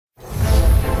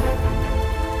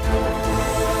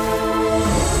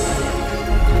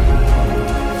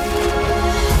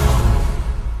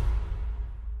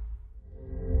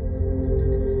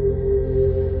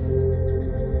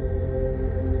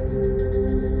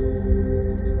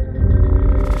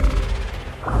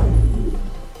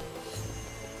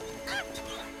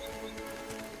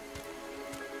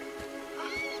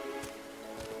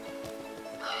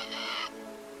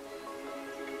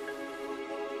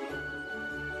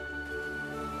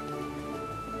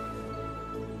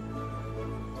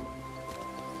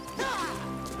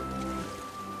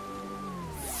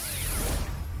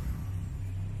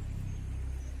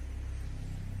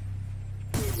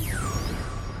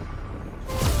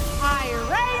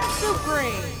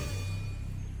Supreme!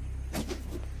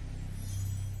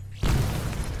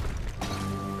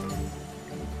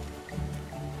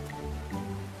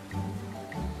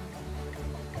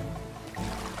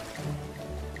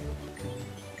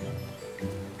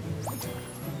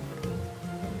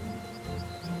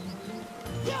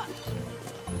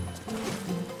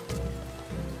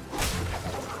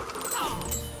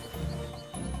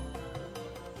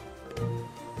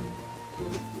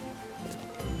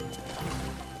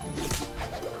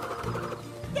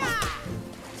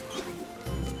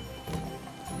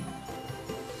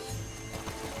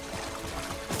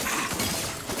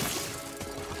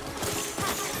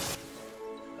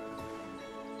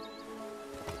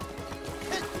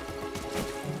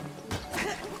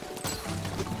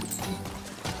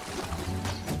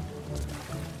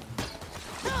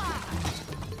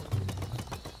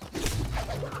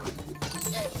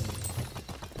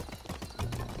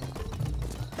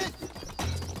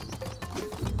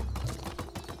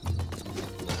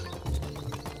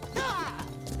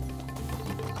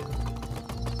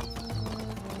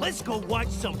 Let's go watch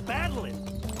some battling.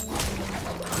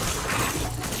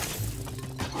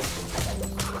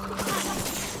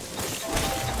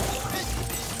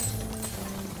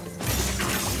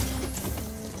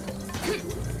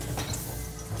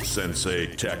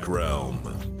 Sensei Tech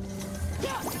Realm.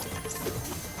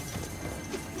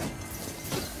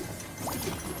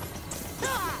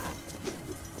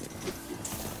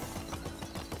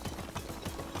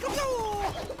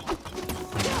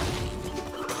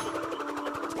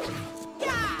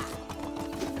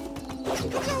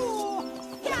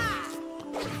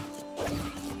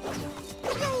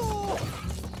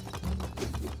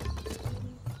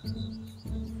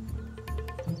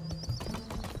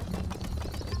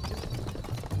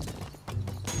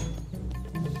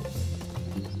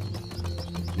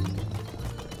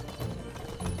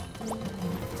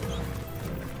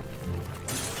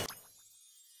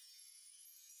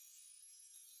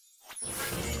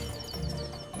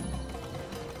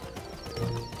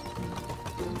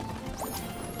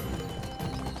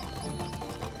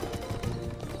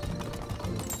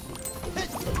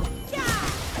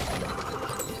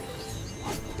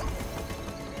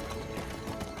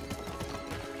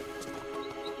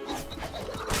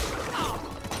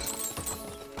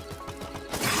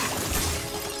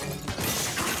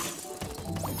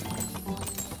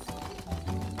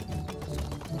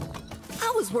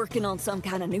 Working on some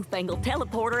kind of newfangled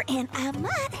teleporter, and I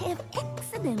might have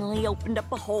accidentally opened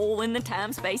up a hole in the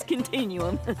time-space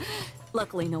continuum.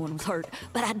 Luckily, no one was hurt,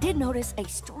 but I did notice a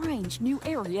strange new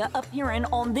area appearing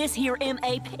on this here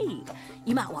map.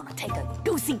 You might want to take a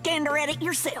goosey gander at it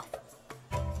yourself.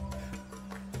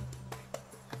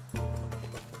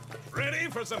 Ready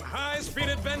for some high-speed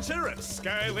adventure at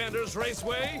Skylanders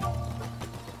Raceway?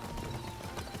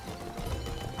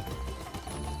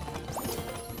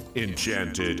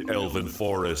 Enchanted Elven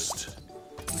Forest.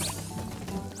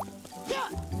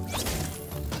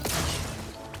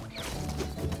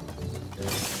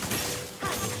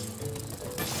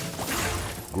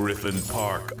 Griffin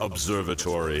Park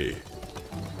Observatory.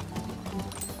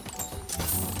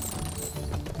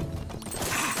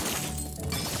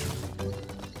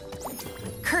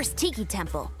 Cursed Tiki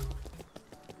Temple.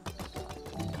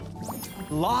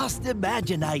 Lost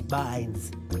Imaginite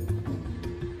Mines.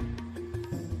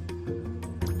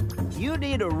 You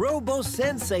need a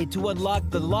Robo-Sensei to unlock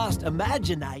the lost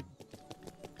Imaginite.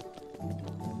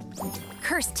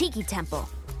 Cursed Tiki Temple.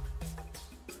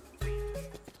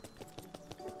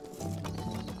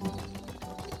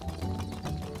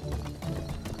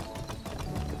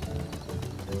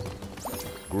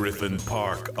 Griffin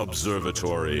Park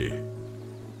Observatory.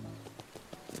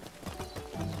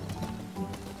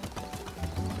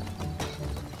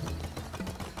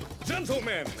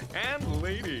 Gentlemen and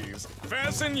ladies,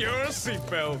 fasten your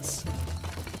seatbelts.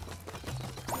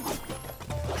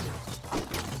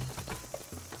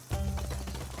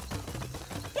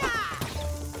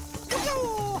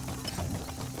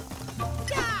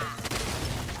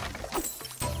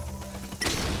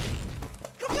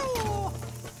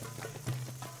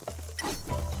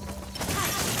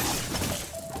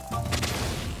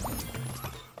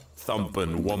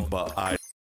 Thumpin Wumpa.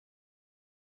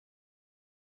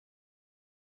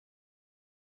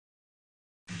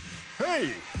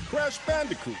 Hey, Crash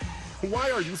Bandicoot,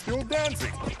 why are you still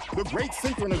dancing? The great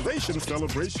synchronization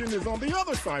celebration is on the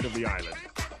other side of the island.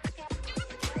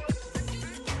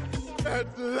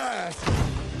 At last!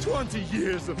 20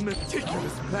 years of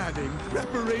meticulous planning,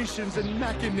 preparations, and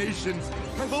machinations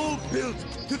have all built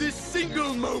to this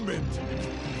single moment.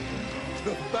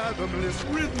 The fathomless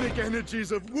rhythmic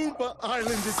energies of Wumpa Island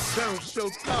itself shall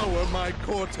power my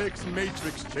Cortex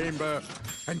Matrix Chamber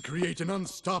and create an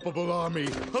unstoppable army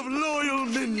of loyal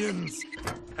minions.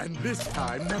 And this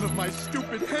time, none of my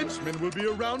stupid henchmen will be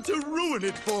around to ruin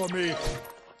it for me.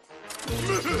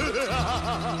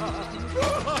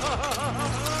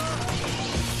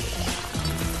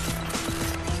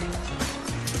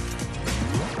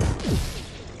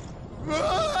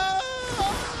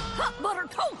 Hot butter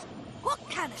toast! What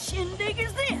kind of shindig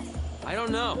is this? I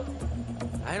don't know.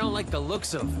 I don't like the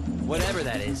looks of whatever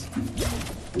that is.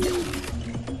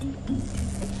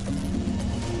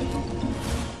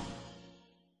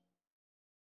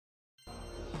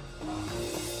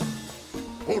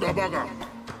 Huda bugger!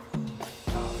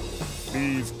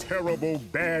 These terrible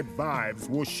bad vibes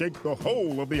will shake the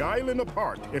whole of the island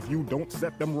apart if you don't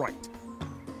set them right.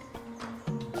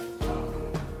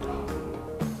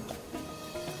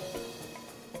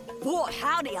 Boy,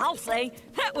 howdy, I'll say.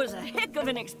 That was a heck of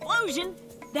an explosion.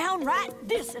 Downright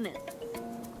dissonant.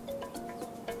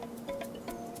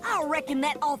 I reckon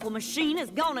that awful machine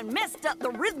has gone and messed up the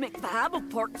rhythmic vibe of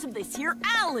parts of this here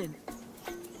island.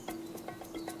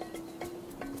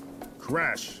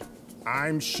 Crash,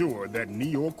 I'm sure that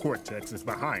Neo Cortex is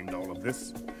behind all of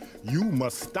this. You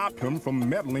must stop him from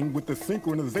meddling with the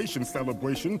synchronization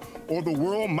celebration, or the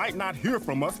world might not hear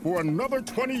from us for another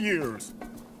 20 years.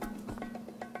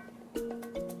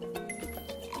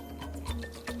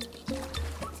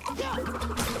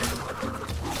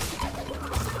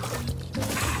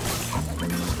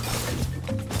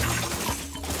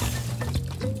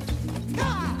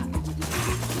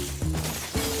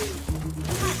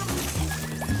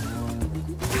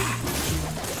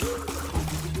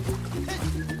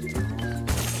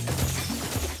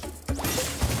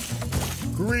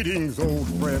 Greetings, old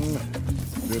friend.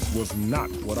 This was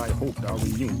not what I hoped our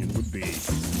reunion would be.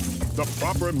 The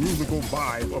proper musical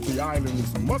vibe of the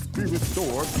islands must be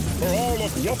restored, or all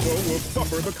of Wumpa will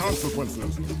suffer the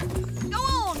consequences. Go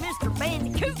on, Mr.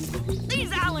 Bandicoot.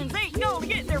 These islands ain't gonna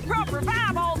get their proper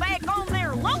vibe all back on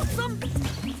their lonesome.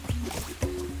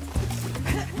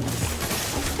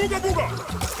 Booga booga!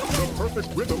 The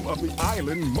perfect rhythm of the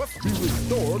island must be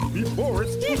restored before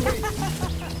it's too late.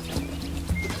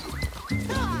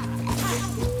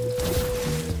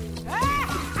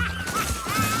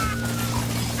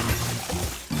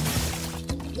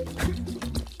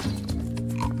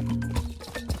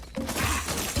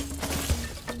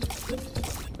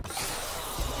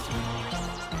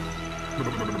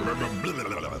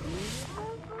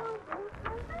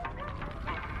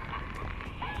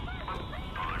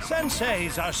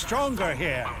 Senseis are stronger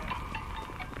here.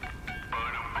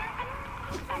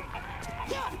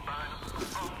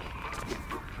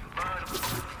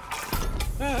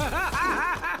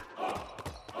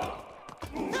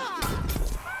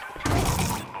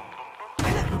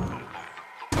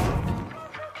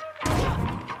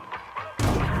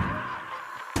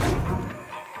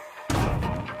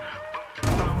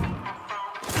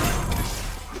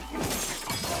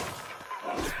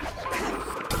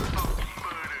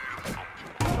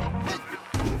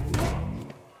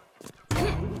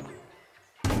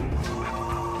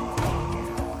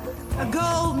 A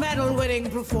gold medal winning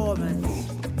performance.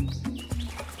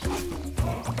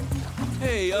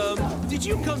 Hey, did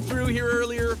you come through here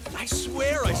earlier? I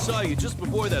swear I saw you just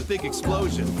before that big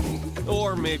explosion.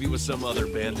 Or maybe with some other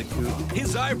Bandicoot.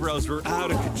 His eyebrows were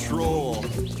out of control.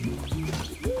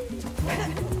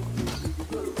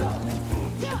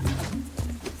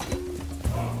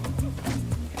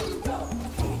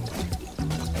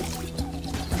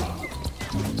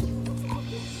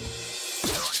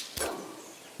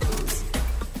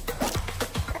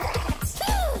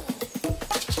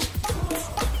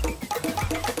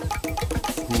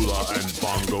 And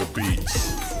bongo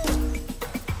beats.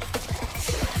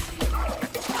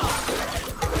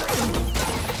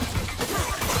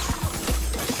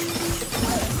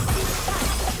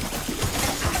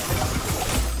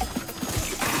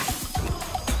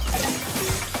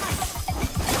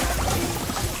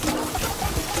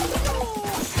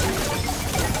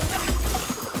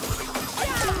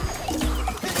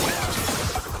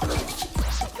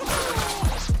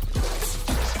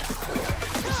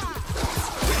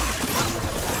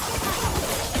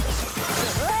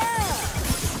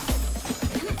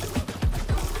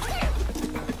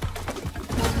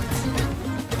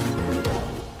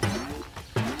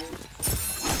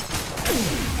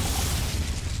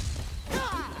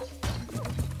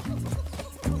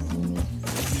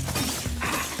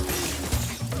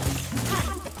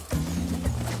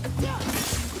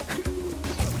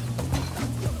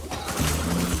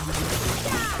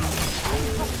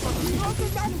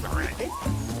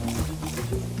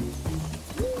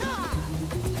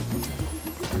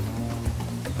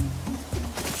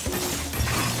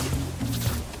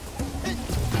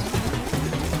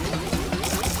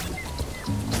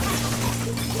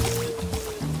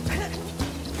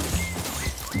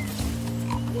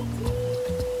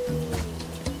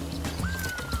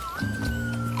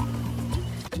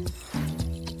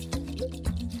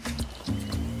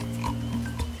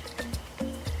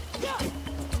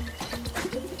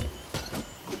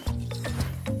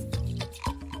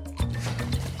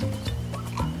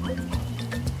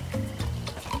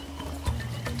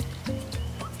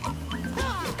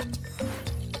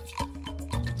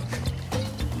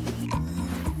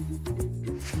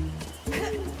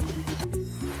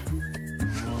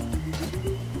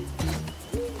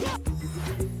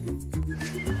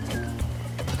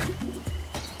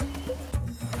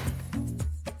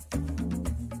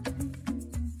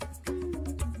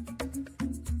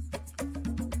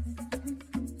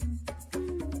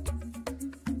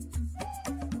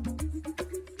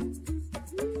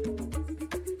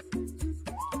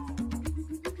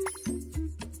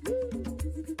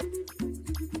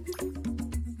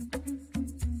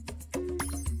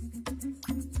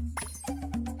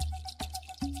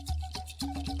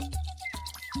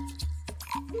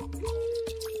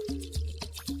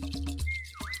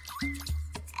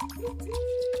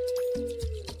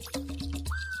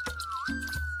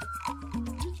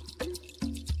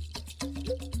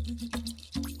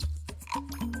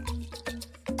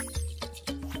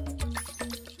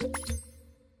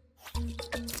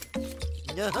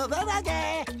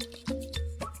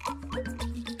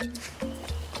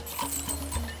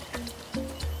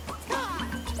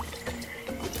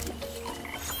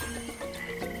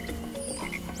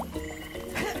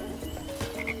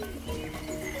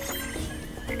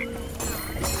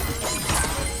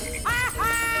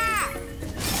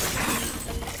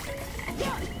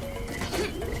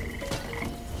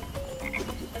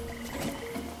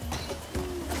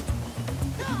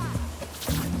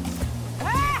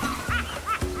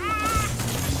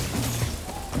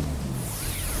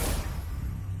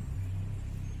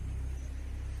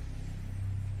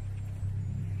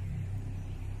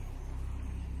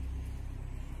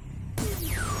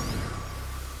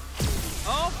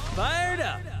 All fired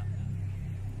up.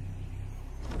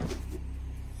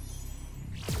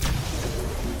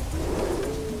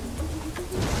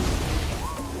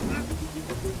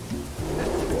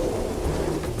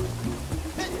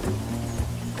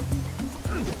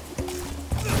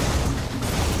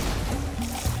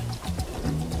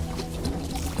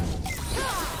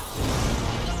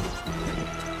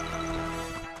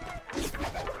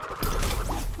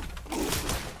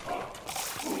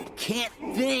 Can't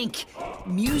think.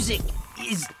 Music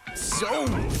is so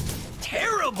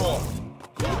terrible.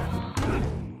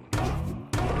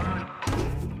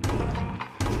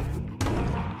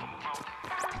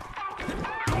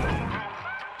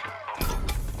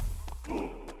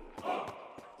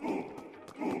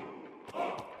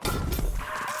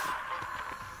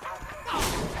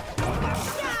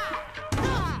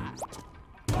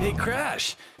 Hey,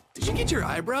 Crash, did you get your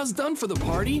eyebrows done for the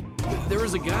party? There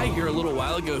was a guy here a little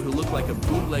while ago who looked like a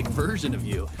bootleg version of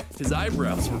you. His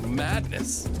eyebrows were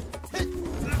madness.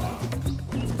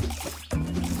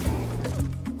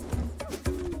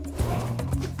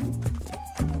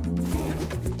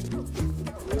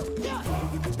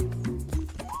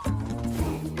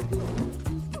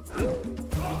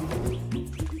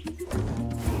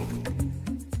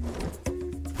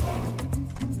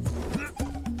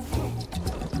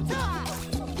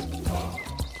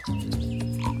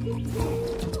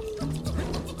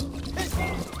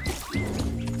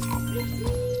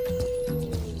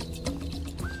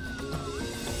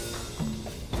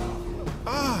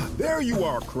 There you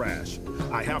are, Crash.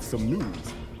 I have some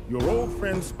news. Your old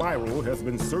friend Spiral has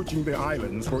been searching the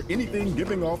islands for anything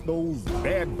giving off those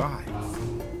bad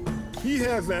vibes. He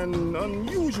has an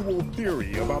unusual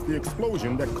theory about the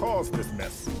explosion that caused this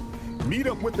mess. Meet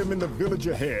up with him in the village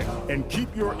ahead and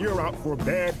keep your ear out for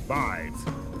bad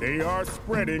vibes. They are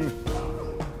spreading.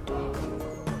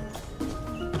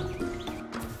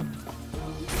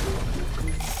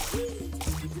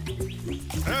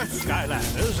 Earth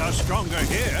Skylanders are stronger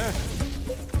here.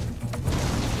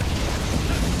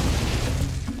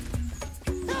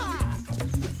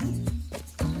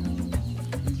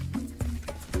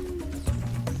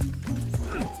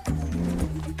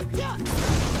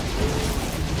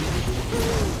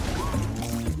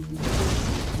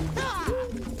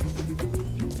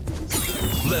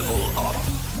 Level up.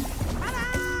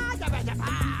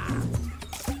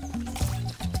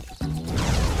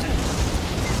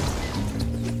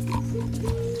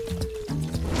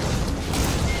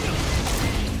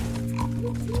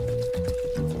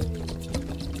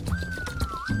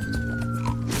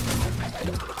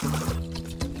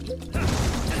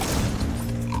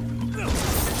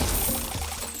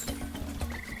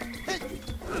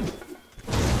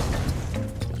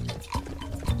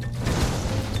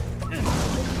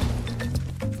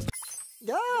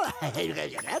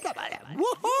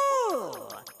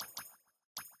 Woohoo!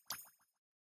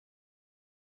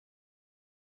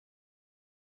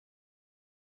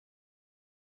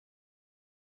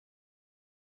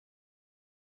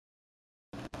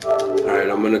 Alright,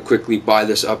 I'm gonna quickly buy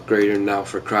this upgrader now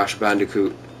for Crash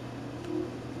Bandicoot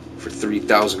for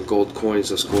 3,000 gold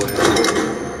coins. Let's go ahead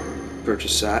and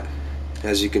purchase that.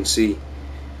 As you can see,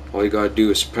 all you gotta do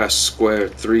is press square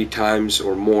 3 times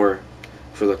or more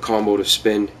for the combo to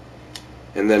spin,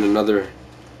 and then another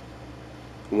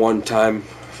 1 time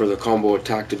for the combo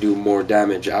attack to do more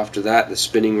damage. After that, the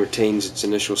spinning retains its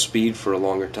initial speed for a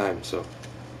longer time, so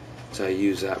that's how you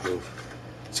use that move.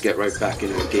 Let's get right back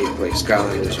into the gameplay.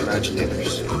 Skylanders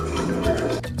Imaginators.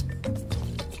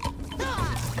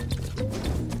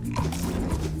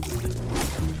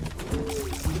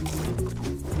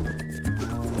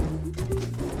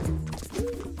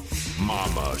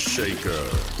 Mama Shaker.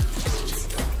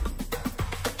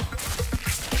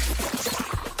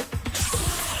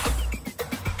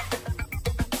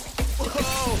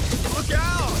 Whoa! Look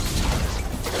out!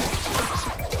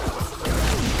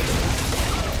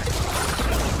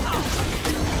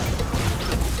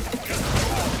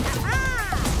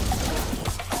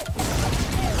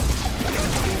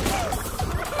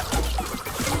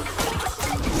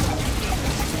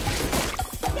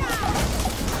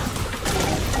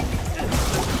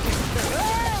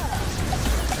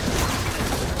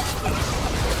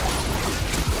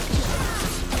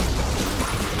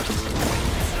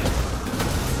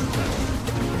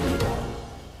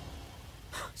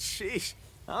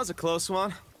 was a close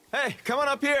one. Hey, come on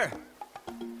up here.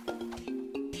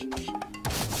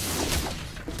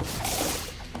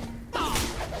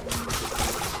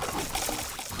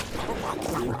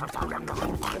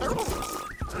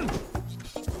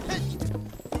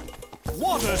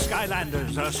 Water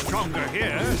Skylanders are stronger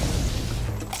here.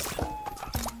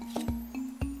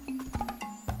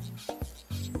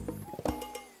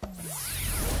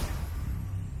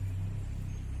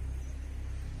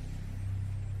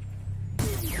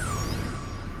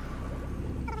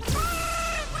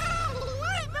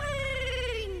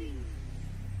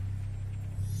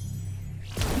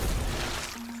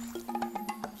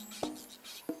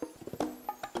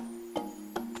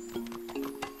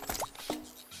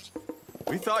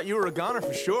 We thought you were a goner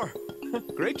for sure.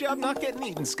 Great job not getting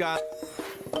eaten, Scott.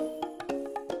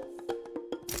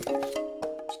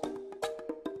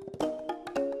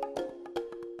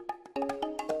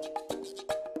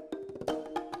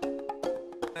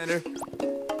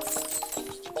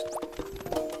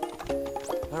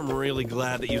 I'm really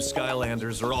glad that you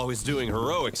Skylanders are always doing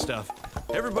heroic stuff.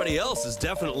 Everybody else is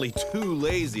definitely too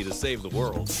lazy to save the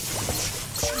world.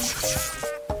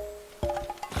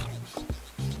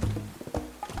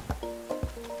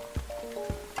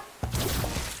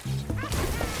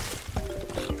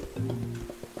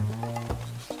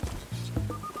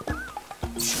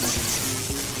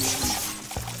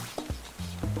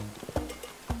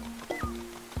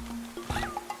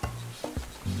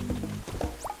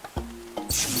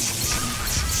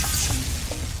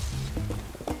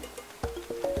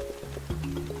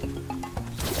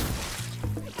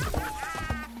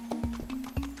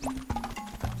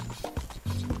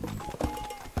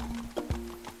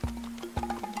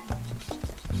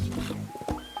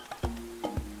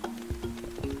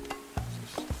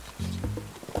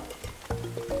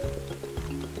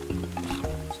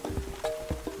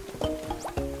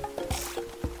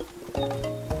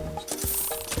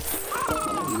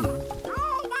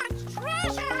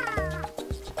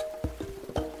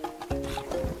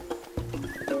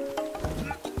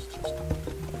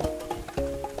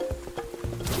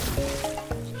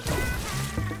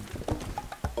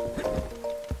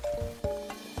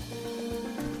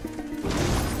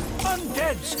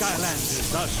 Undead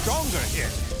Skylanders are stronger here.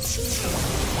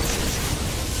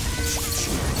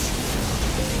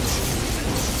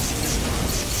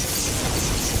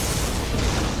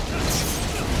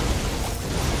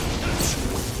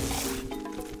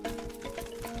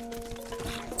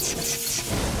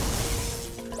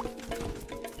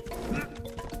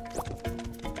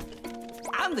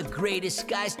 I'm the greatest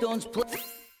Skystones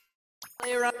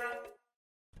player on...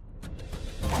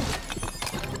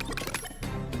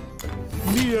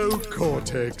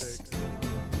 Neocortex.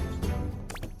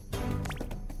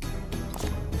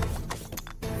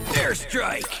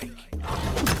 Airstrike!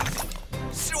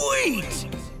 Sweet!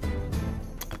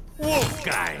 Wolf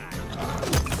Guy.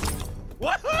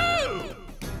 Woohoo!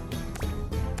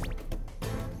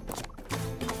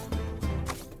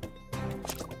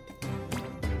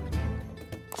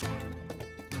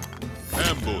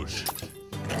 Ambush.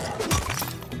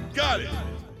 Got it.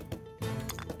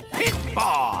 Pit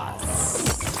Boss.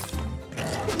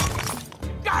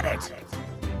 Got it!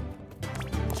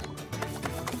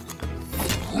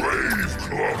 Grave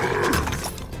Clubber.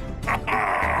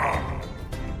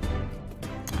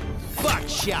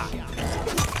 Buckshot!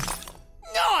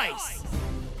 Nice!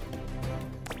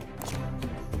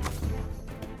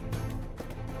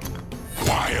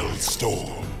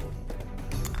 Wildstorm.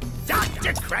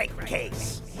 Dr.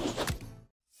 Crankcase!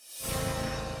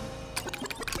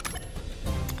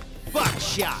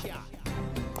 Buckshot!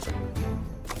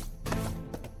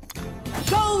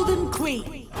 Golden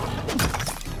Queen.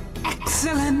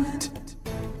 Excellent.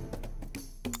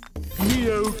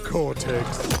 Neocortex.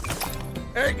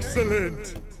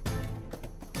 Excellent.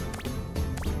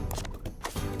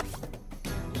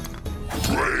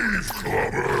 Grave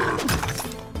Clubber.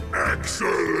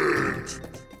 Excellent.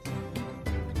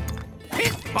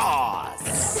 Pit Boss!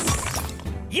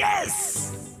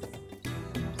 Yes!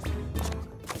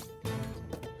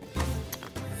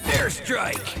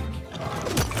 Airstrike!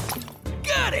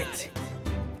 Got it!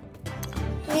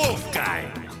 Wolf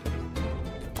Guy.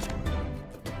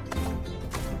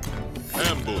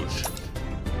 Ambush.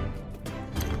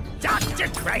 Dr.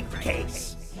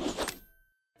 Crankcase!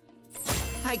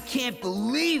 I can't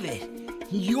believe it!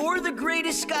 You're the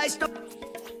greatest Skystone...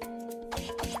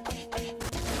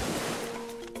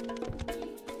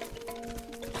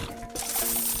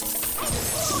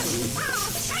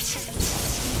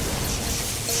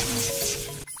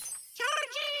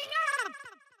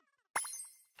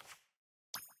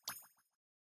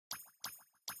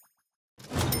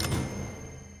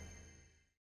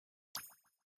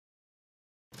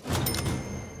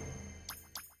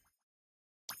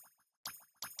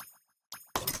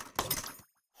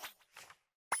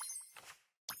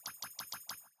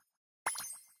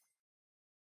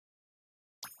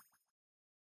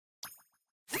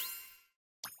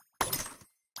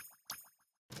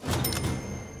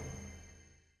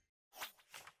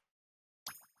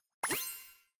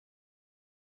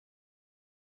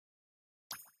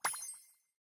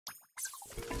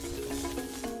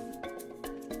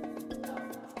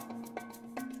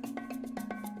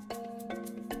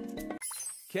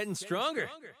 Getting stronger.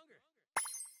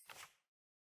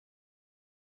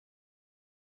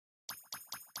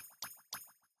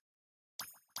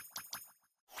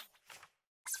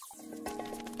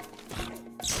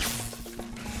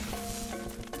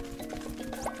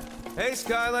 Hey,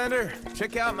 Skylander,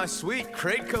 check out my sweet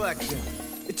crate collection.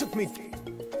 It took me...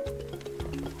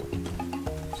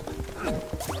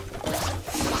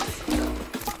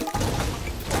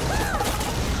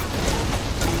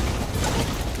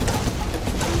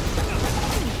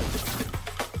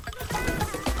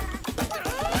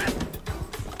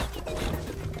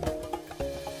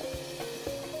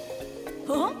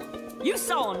 Huh? You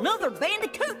saw another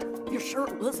Bandicoot? You're sure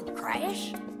it wasn't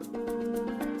Crash?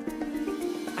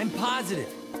 I'm positive.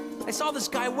 I saw this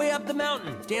guy way up the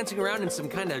mountain, dancing around in some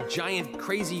kind of giant,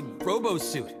 crazy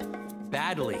robo-suit.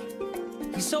 Badly.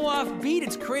 He's so offbeat,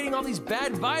 it's creating all these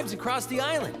bad vibes across the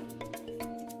island.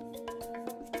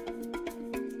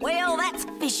 Well, that's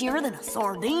fishier than a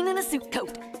sardine in a suit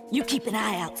coat. You keep an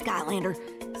eye out, Skylander.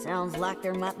 Sounds like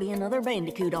there might be another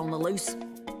Bandicoot on the loose.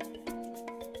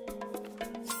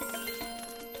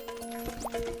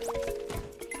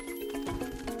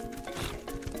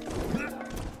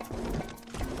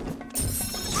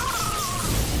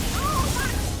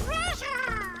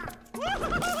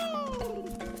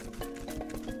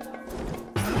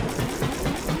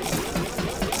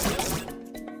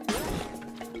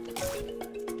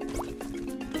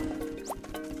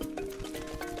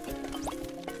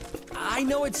 I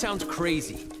know it sounds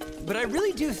crazy, but I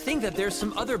really do think that there's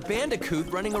some other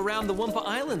Bandicoot running around the Wumpa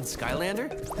Island, Skylander.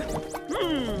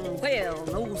 Well,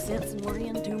 no sense in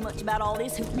worrying too much about all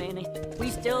this hootenanny.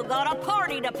 We still got a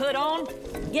party to put on.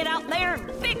 Get out there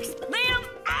and fix them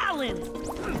islands.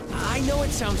 I know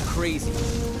it sounds crazy,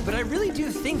 but I really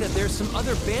do think that there's some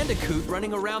other Bandicoot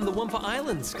running around the Wumpa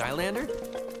Island, Skylander.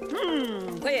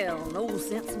 Well, no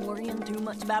sense in worrying too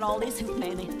much about all this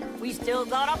hootenanny. We still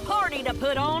got a party to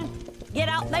put on. Get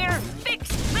out there and fix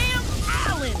them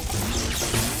islands.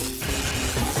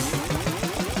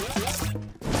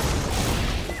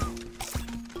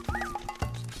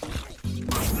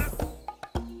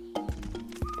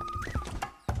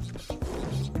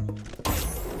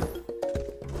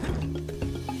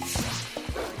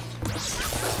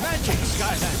 Magic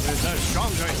Skylanders are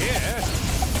stronger here.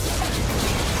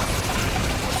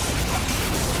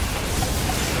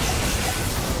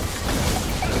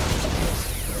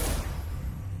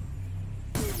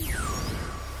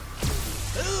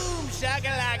 Boom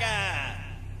shagalaga!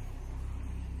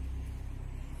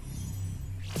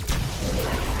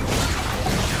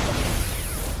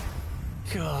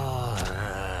 God.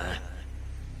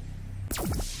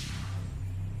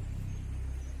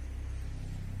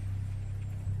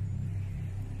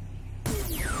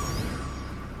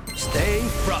 Stay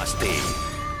frosty.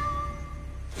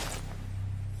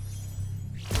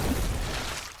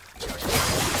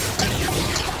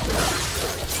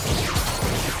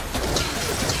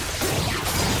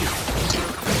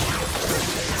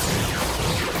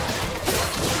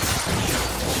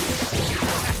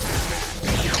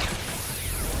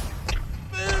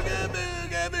 Booga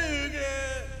booga booga!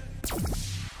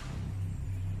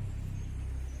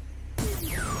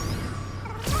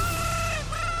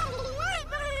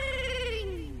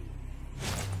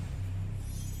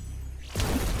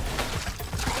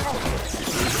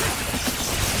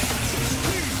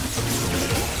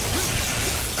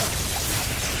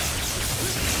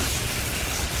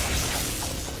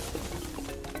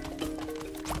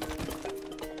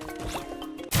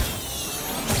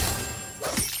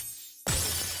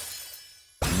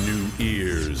 New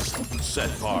ears. Set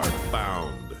part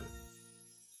found.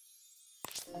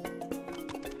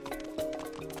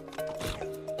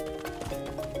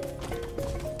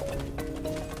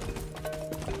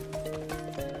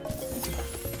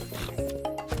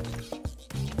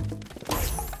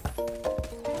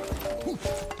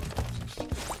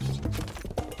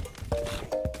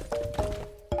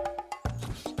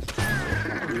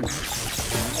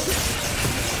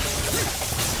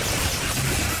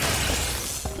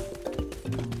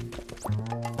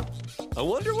 I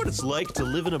wonder what it's like to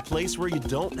live in a place where you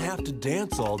don't have to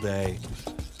dance all day.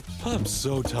 I'm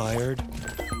so tired.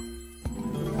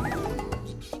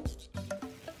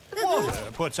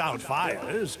 Water puts out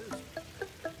fires.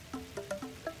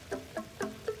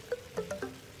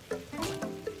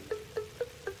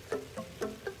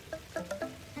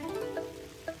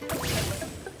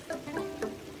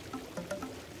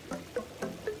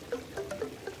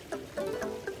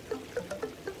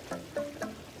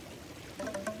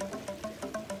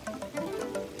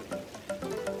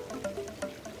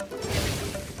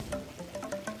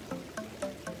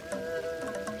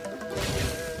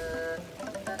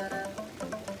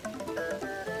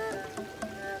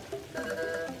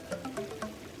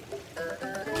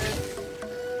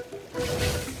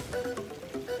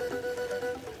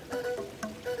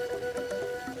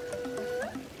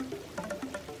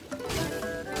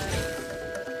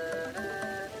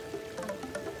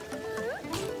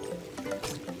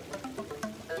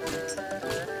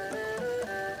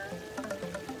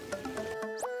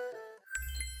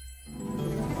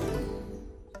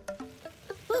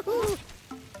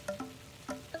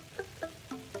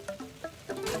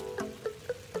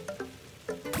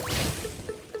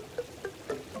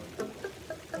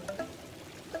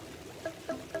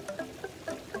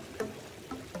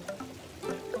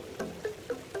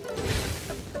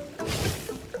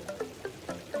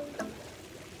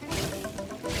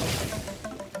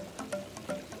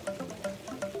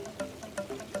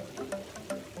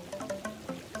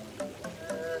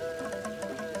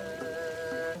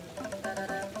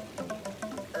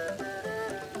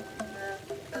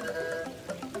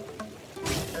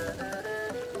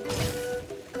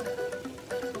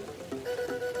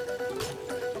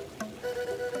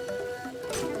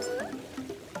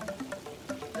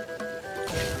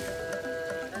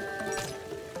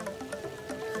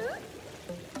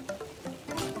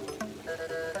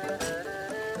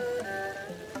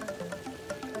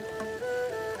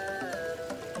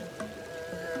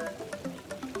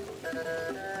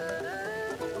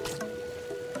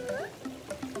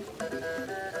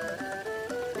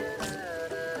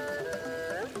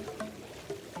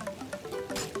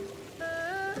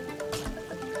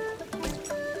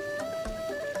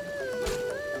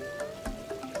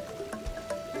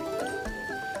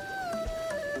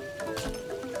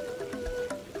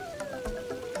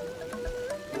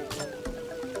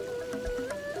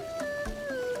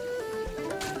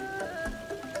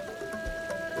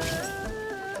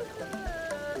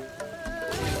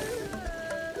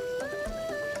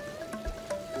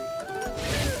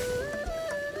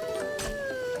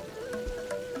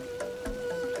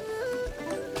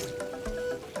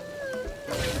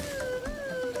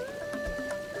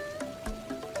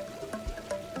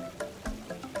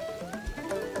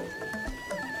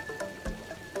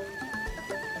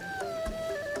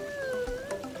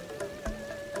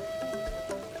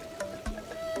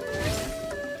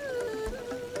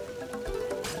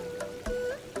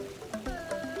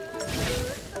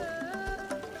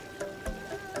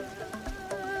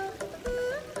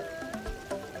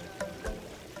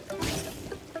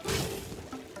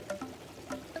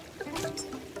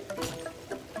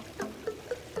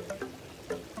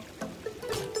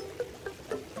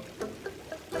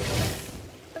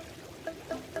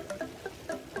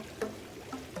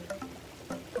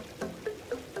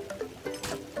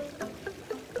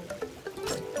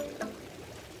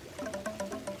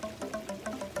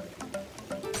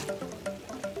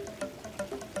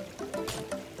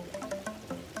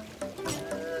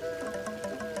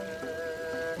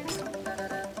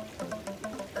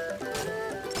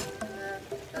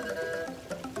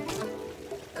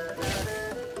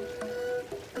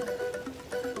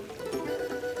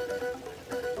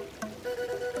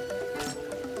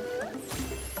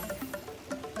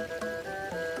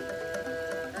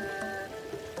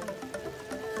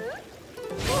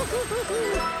 We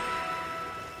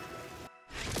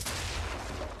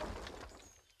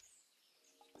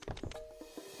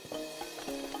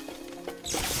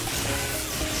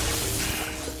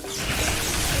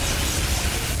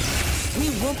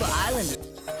Wumpa Islanders.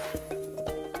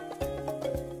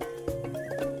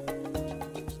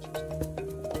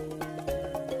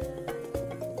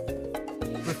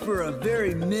 Prefer a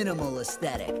very minimal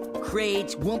aesthetic.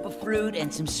 Crates, Wumpa fruit,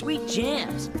 and some sweet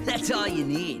jams. That's all you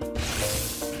need.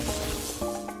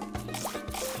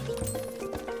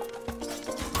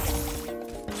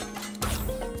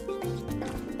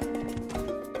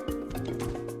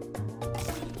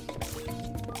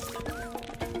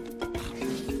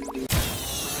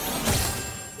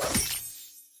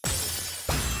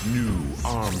 New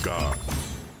arm guard.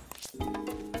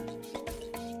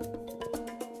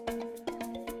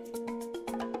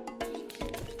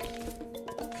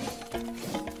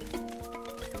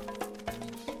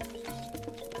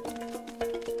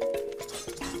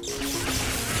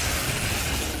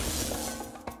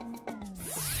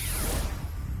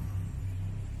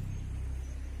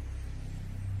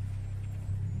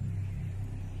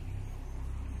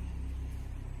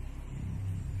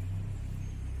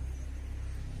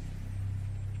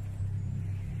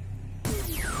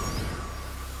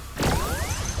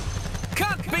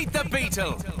 Can't beat the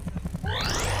beetle!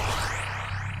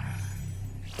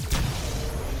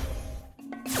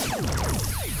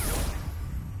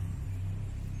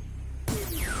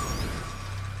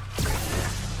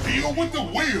 Deal with the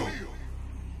wheel!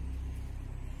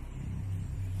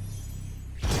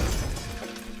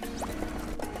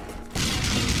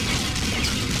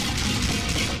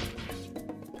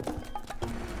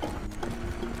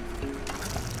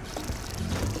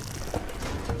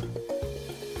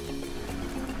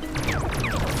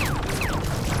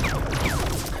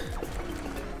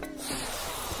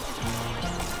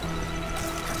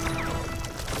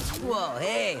 Whoa,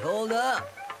 hey, hold up.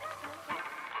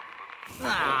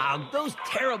 Ah, those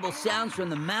terrible sounds from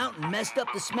the mountain messed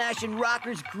up the Smashin'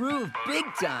 Rockers' groove big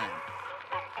time.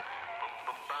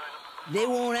 They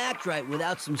won't act right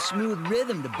without some smooth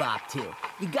rhythm to bop to.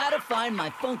 You gotta find my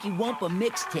Funky Wumpa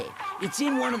mixtape. It's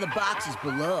in one of the boxes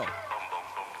below.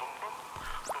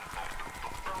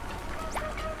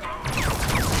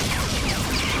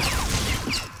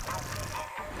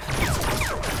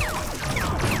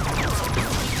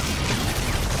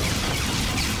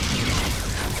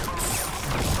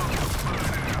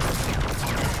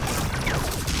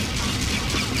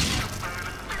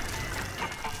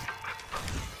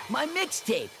 My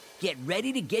mixtape. Get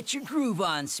ready to get your groove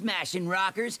on, Smashin'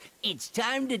 Rockers. It's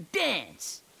time to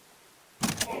dance.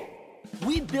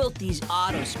 We built these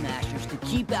auto smashers to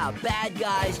keep out bad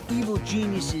guys, evil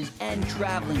geniuses, and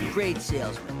traveling crate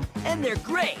salesmen. And they're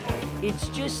great. It's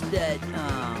just that,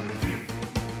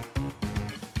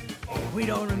 we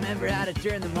don't remember how to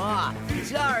turn them off.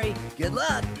 Sorry. Good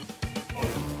luck.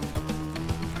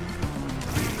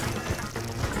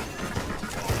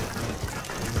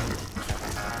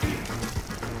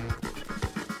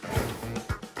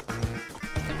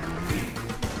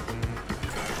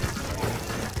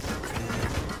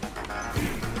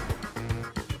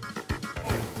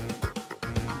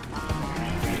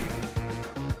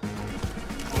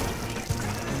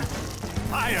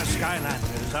 Higher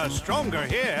Skylanders are stronger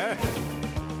here.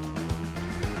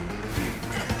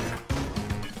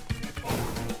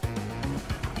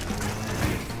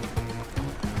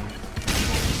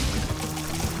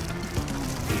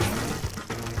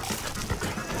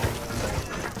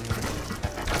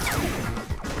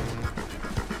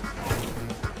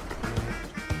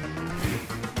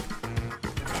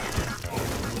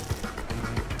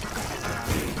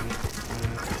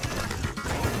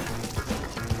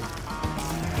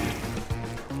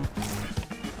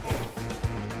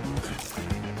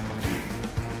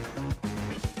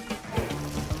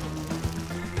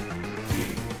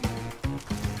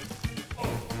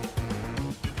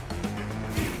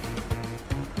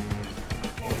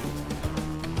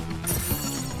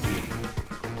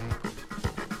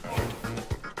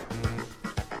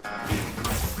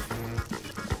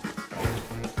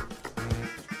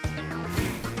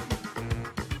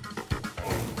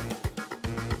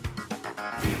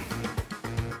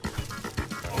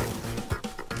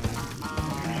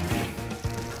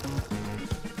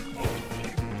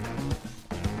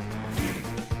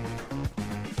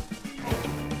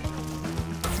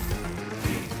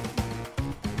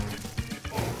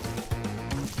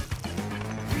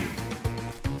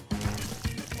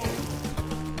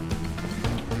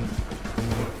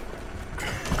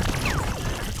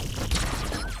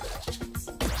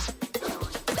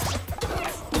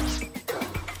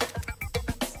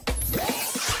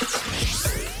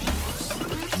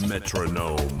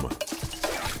 metronome.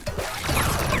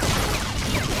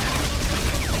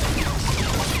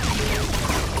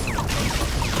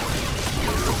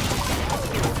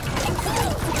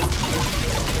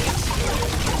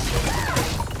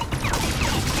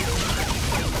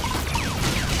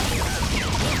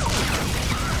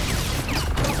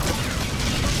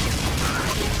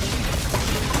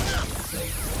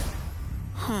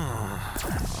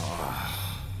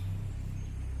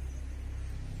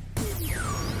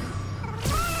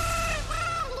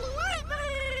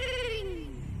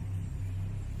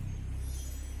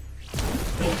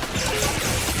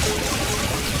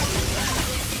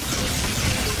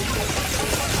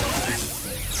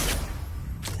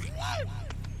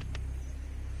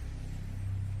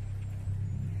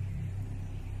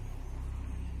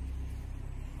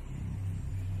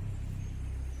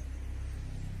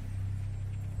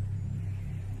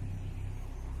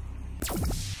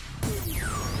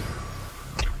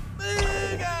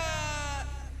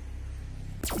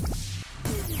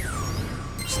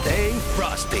 Stay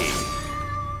frosty.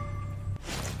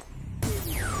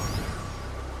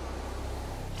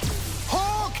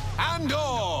 Hawk and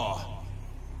door.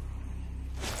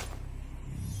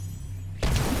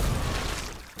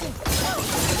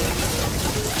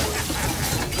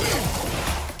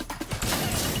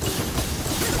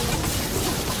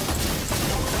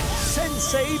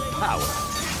 Sensei power.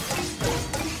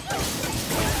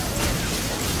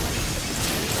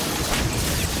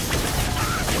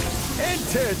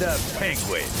 Enter the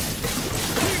penguin.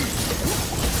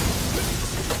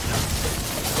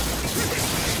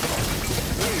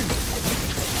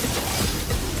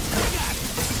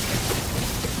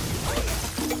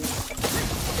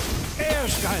 Air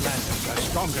Skylanders are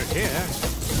stronger here.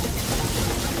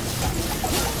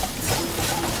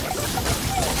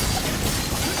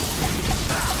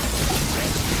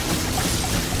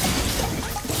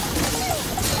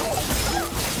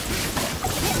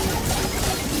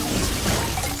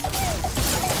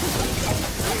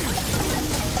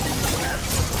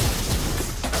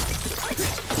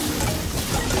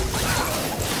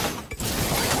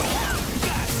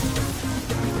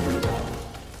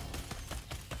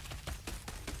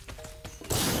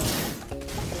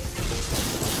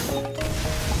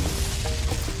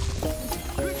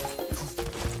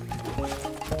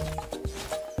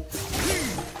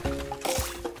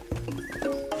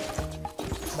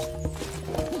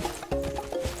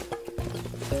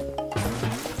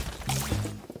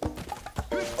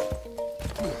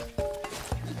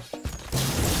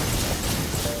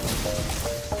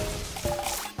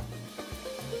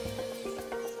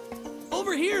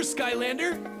 Over here,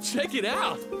 Skylander! Check it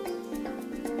out!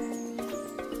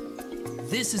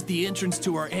 This is the entrance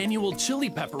to our annual Chili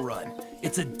Pepper Run.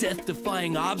 It's a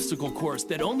death-defying obstacle course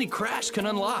that only Crash can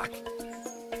unlock.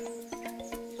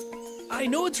 I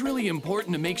know it's really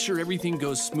important to make sure everything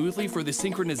goes smoothly for the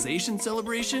synchronization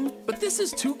celebration, but this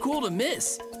is too cool to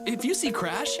miss. If you see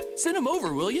Crash, send him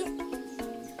over, will you?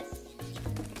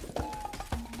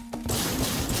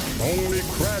 Only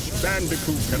Crash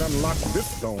Bandicoot can unlock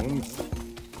this zone.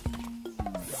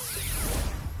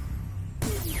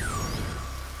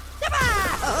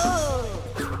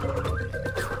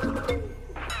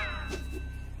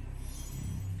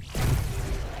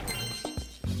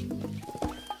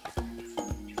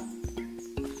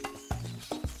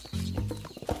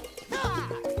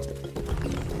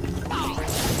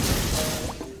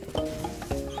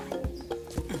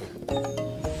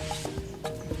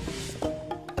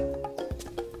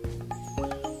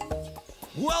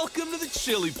 Welcome to the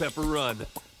Chili Pepper Run.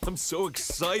 I'm so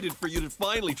excited for you to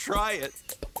finally try it.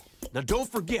 Now don't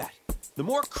forget, the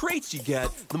more crates you get,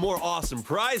 the more awesome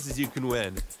prizes you can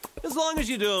win. As long as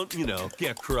you don't, you know,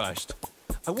 get crushed.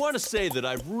 I want to say that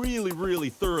I've really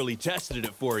thoroughly tested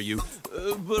it for you,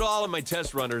 but all of my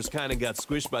test runners kind of got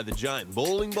squished by the giant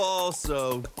bowling ball,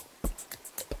 so...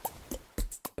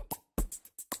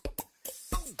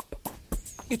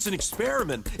 It's an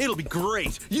experiment. It'll be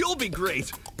great. You'll be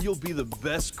great. You'll be the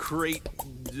best crate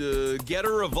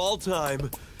getter of all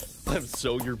time. I'm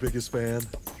so your biggest fan.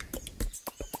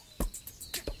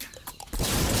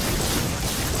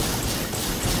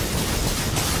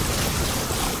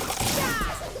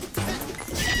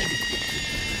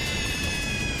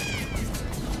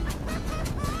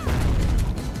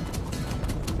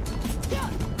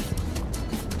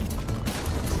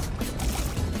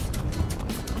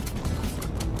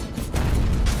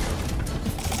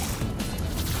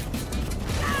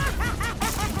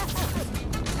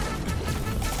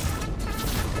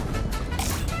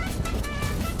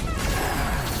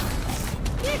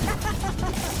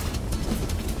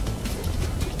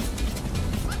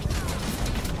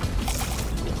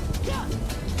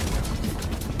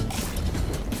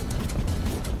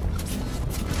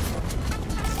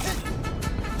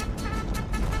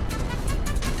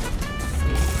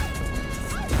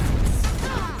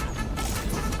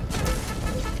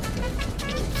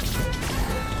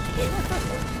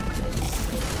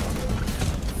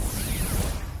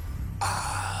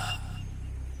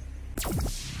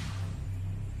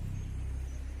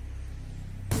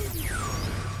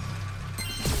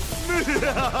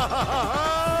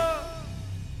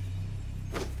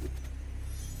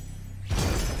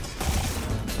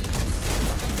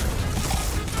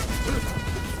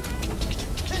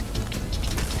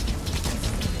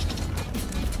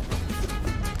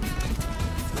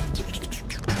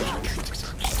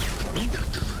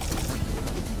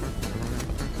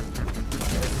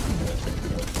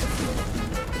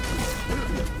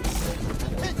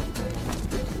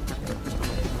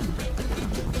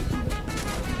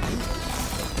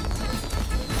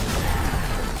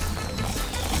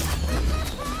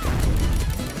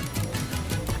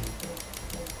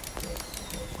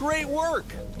 Great work,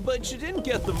 but you didn't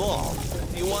get them all.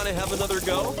 Do you want to have another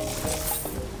go?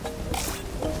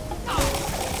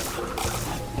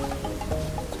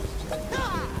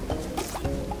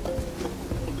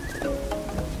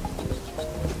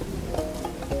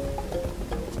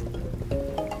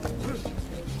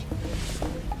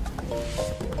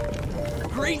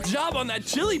 Great job on that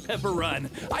chili pepper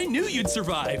run. I knew you'd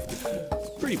survive.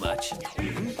 Pretty much.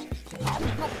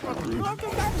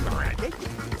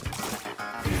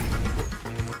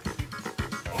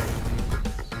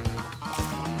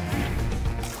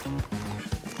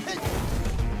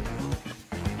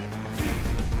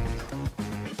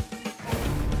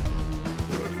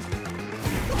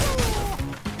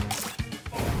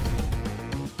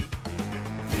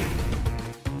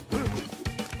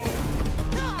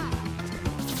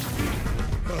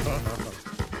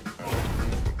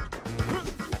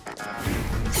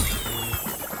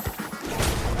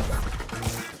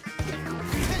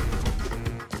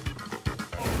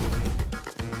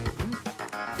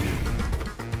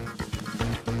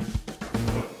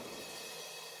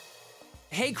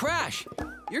 Hey, Crash!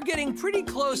 You're getting pretty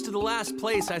close to the last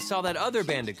place I saw that other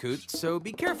Bandicoot, so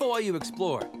be careful while you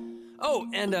explore. Oh,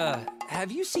 and,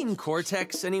 have you seen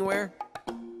Cortex anywhere?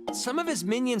 Some of his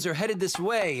minions are headed this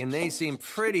way, and they seem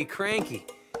pretty cranky.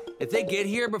 If they get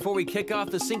here before we kick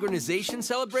off the synchronization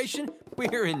celebration,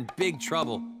 we're in big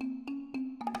trouble.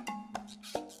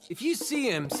 If you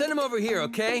see him, send him over here,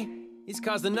 okay? He's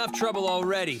caused enough trouble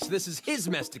already, so this is his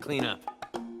mess to clean up.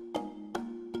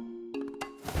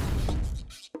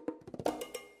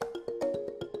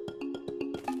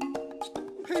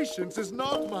 Patience is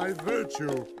not my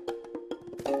virtue.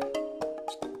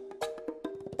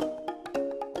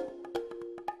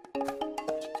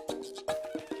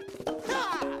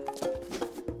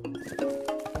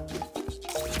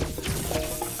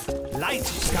 Light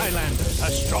Skylanders are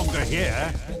stronger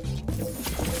here.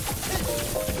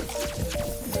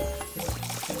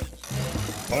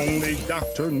 Only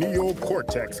Dr. Neo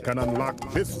Cortex can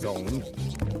unlock this zone.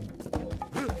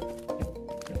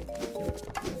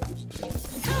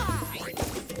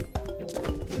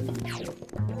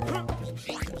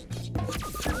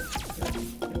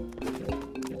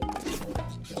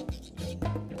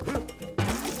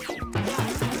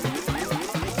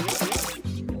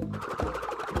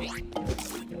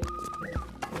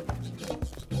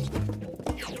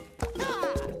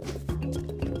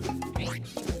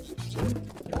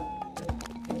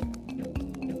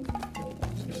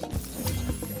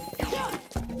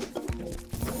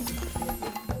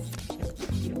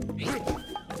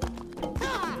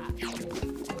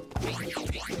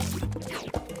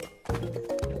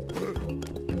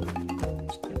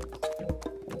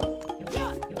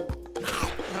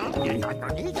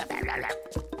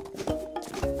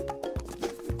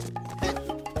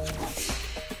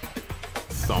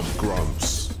 Thump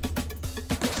grumps.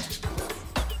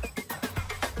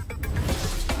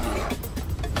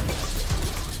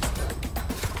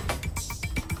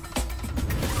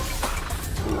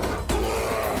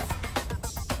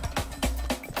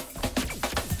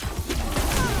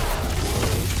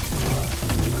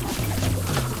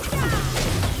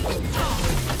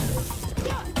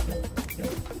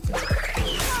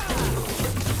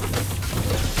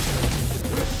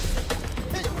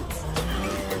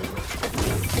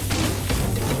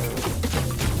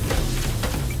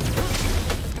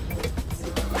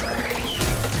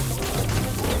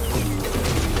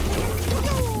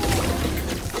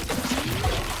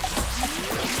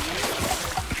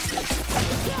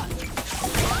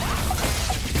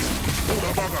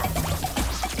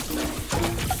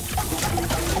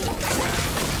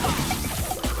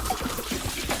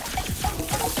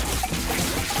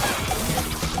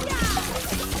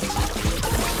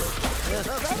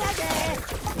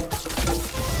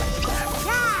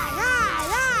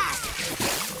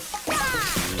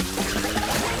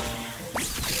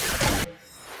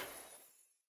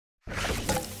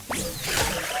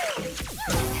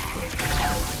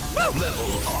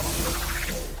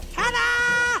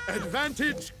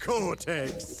 Advantage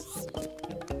Cortex.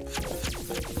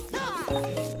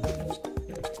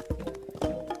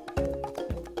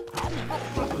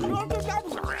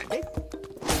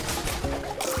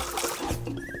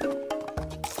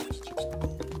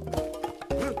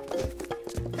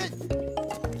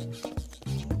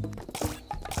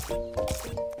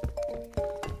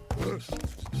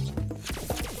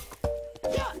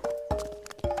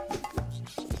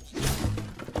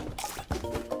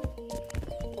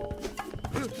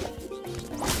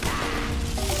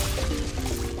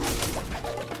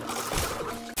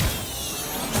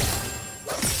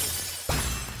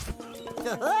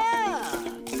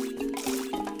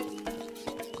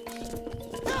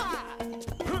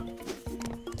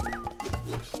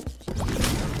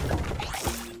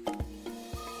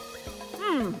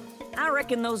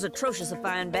 reckon those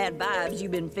atrociousifying bad vibes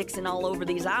you've been fixing all over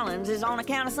these islands is on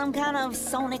account of some kind of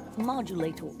sonic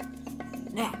modulator.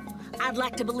 Now, I'd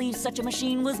like to believe such a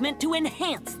machine was meant to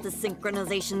enhance the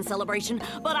synchronization celebration,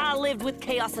 but I lived with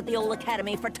chaos at the old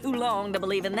academy for too long to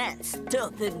believe in that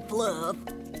stuff and fluff.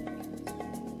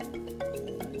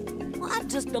 Well, I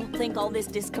just don't think all this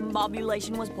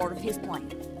discombobulation was part of his plan.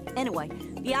 Anyway,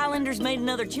 the Islanders made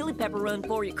another chili pepper run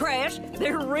for you, Crash.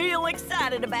 They're real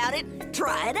excited about it.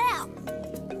 Try it out.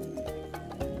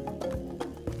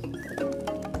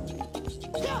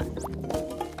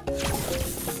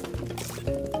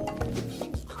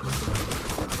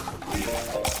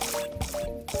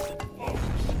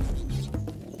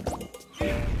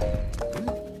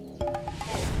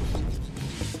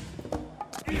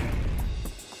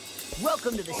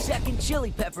 Welcome to the second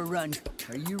chili pepper run.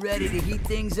 Are you ready to heat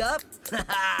things up?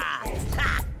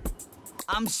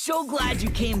 I'm so glad you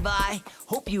came by.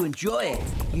 Hope you enjoy it.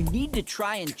 You need to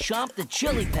try and chomp the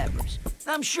chili peppers.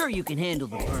 I'm sure you can handle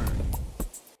the burn.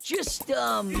 Just,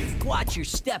 watch your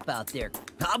step out there.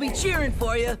 I'll be cheering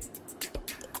for you.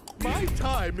 My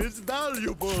time is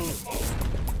valuable.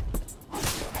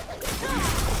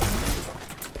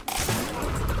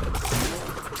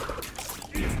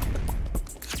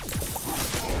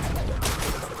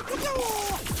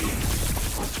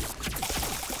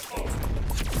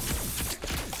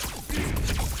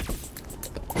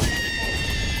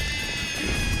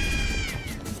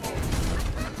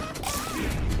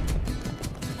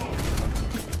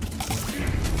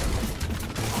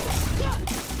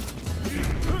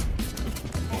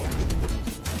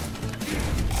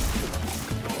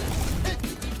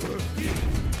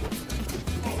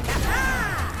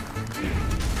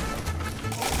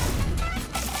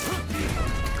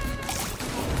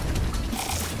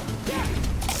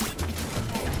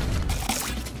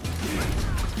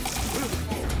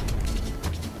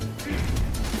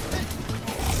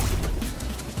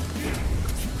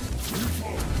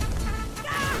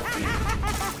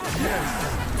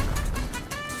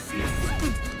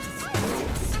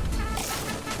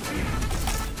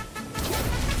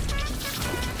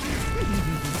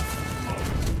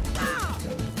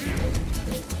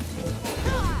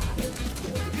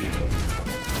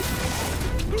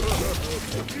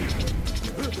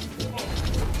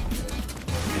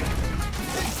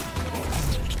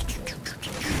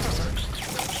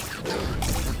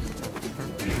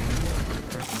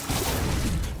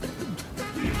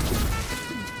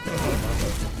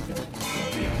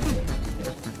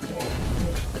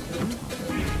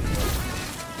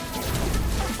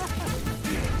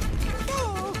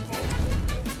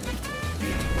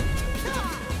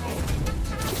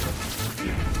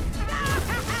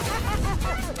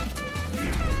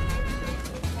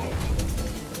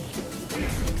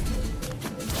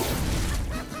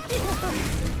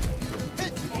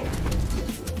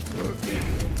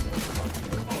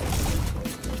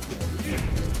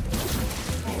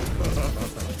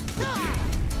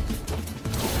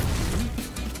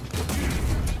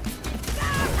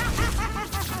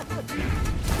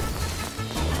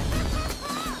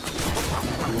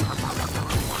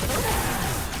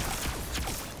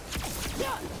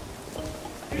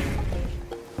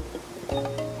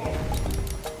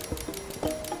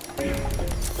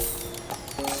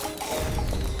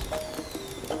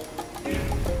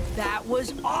 That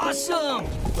was awesome!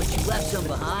 But you left some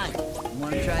behind. You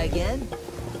want to try again?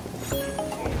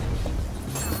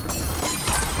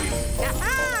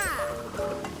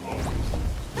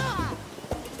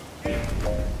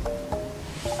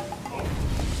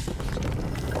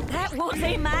 That was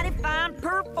a mighty fine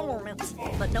performance,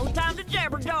 but no time to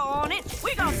jabberjaw on it.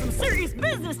 We got some serious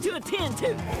business to attend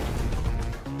to.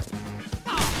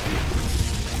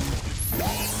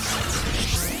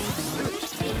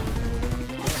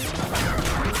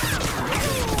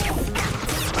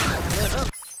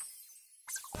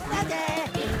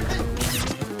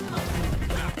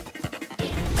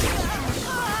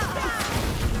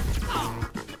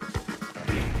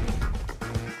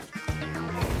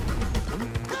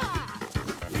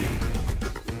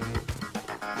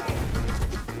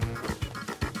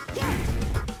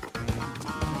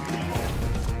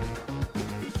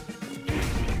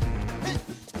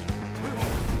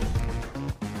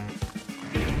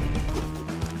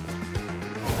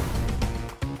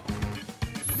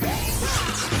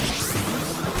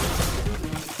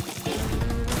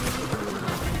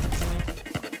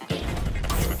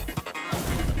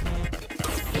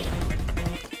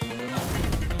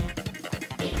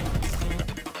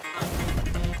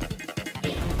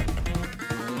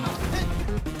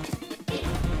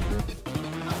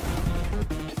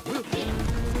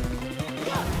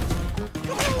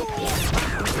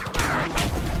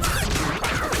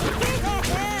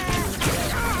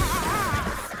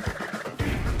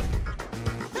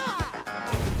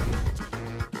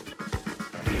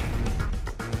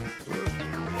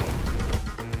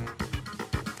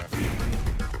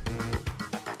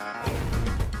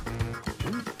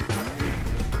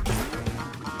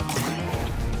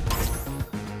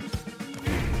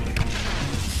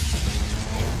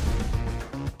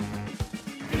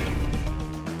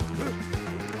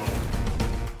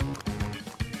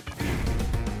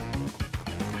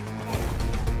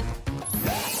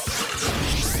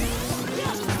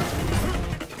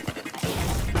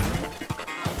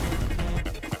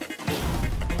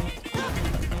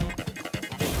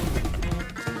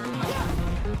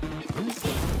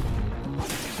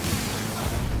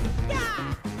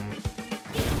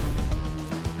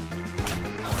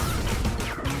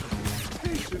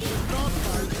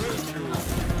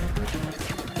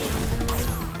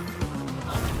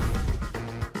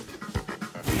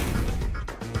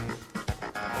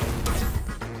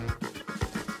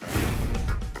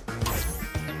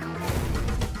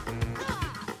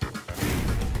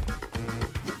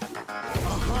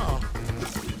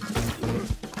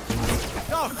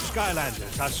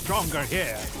 Skylanders are stronger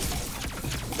here.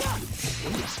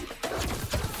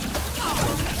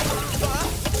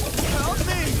 Help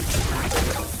me!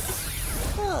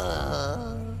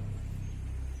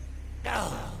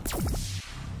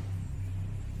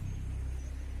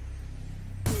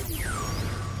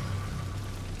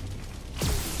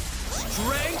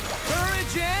 Strength,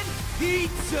 courage, and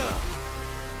pizza!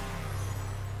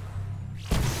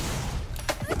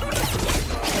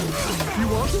 You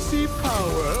want to see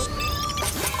power?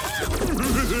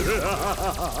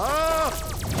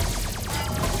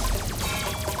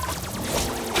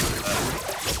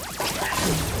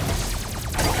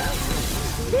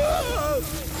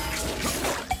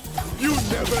 You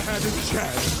never had a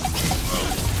chance.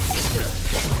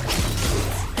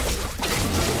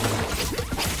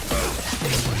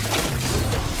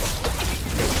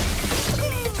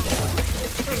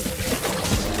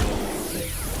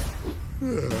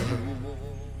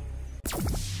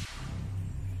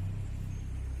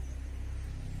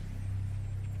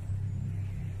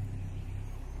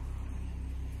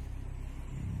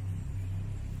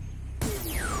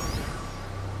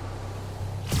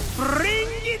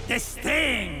 Bring the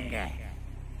sting!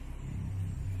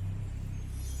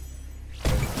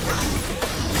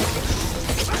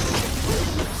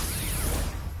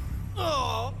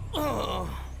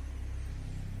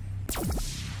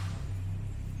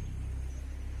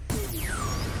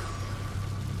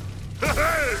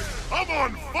 Hey, I'm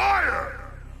on fire!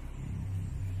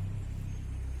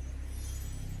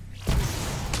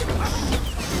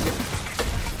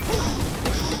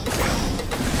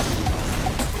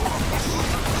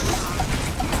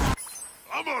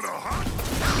 I'm on a hot...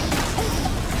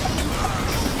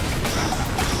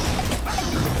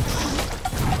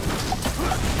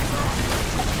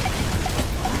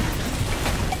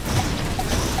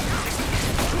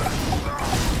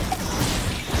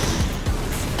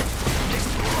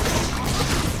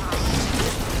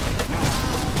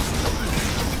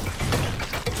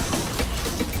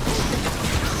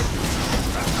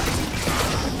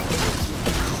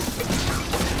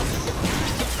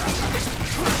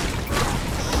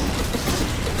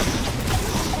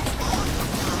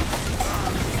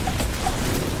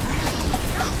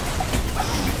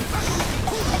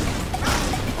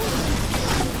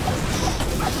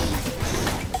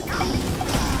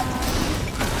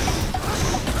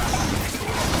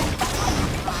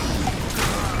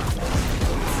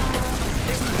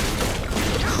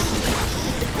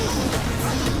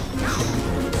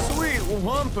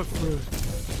 Wumpa fruit.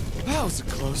 That was a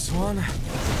close one.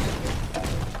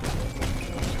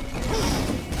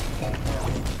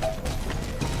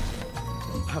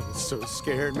 I was so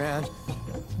scared, man.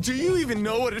 Do you even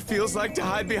know what it feels like to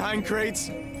hide behind crates?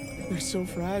 They're so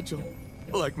fragile.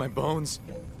 Like my bones.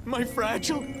 My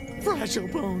fragile, fragile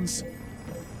bones.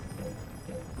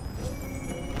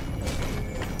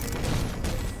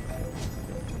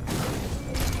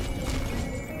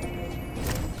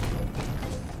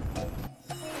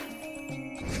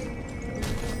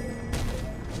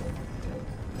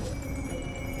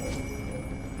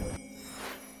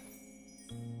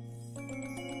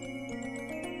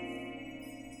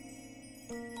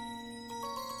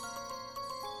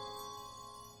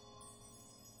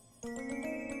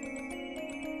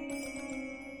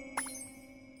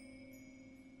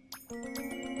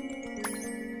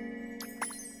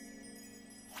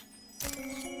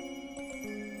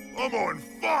 I'm on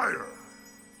fire!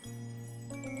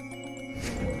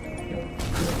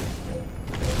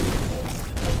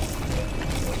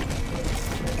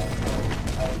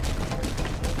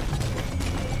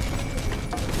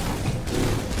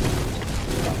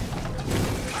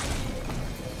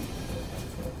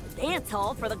 Dance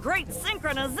hall for the great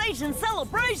synchronization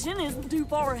celebration isn't too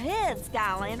far ahead,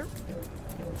 Skylander.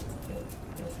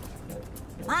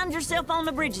 Mind yourself on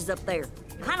the bridges up there.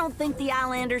 I don't think the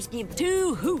Islanders give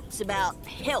two hoots about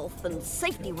health and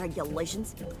safety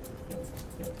regulations.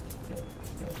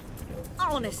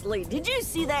 Honestly, did you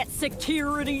see that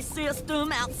security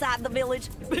system outside the village?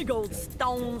 Big old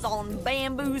stones on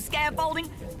bamboo scaffolding,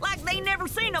 like they never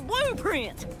seen a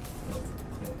blueprint.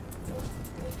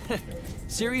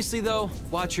 Seriously though,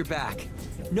 watch your back.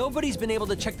 Nobody's been able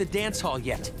to check the dance hall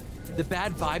yet. The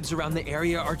bad vibes around the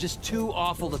area are just too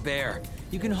awful to bear.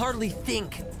 You can hardly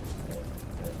think.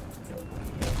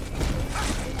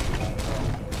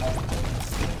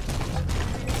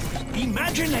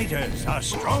 Imaginators are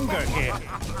stronger here.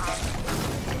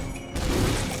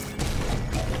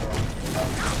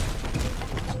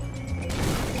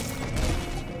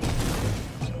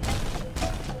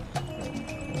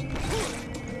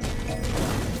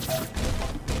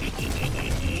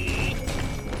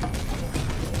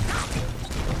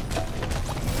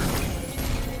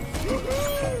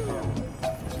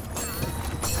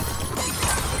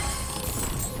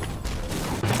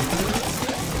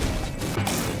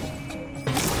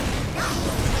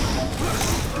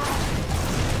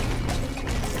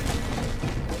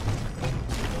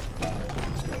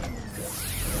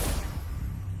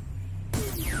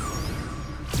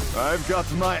 I've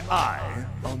got my eye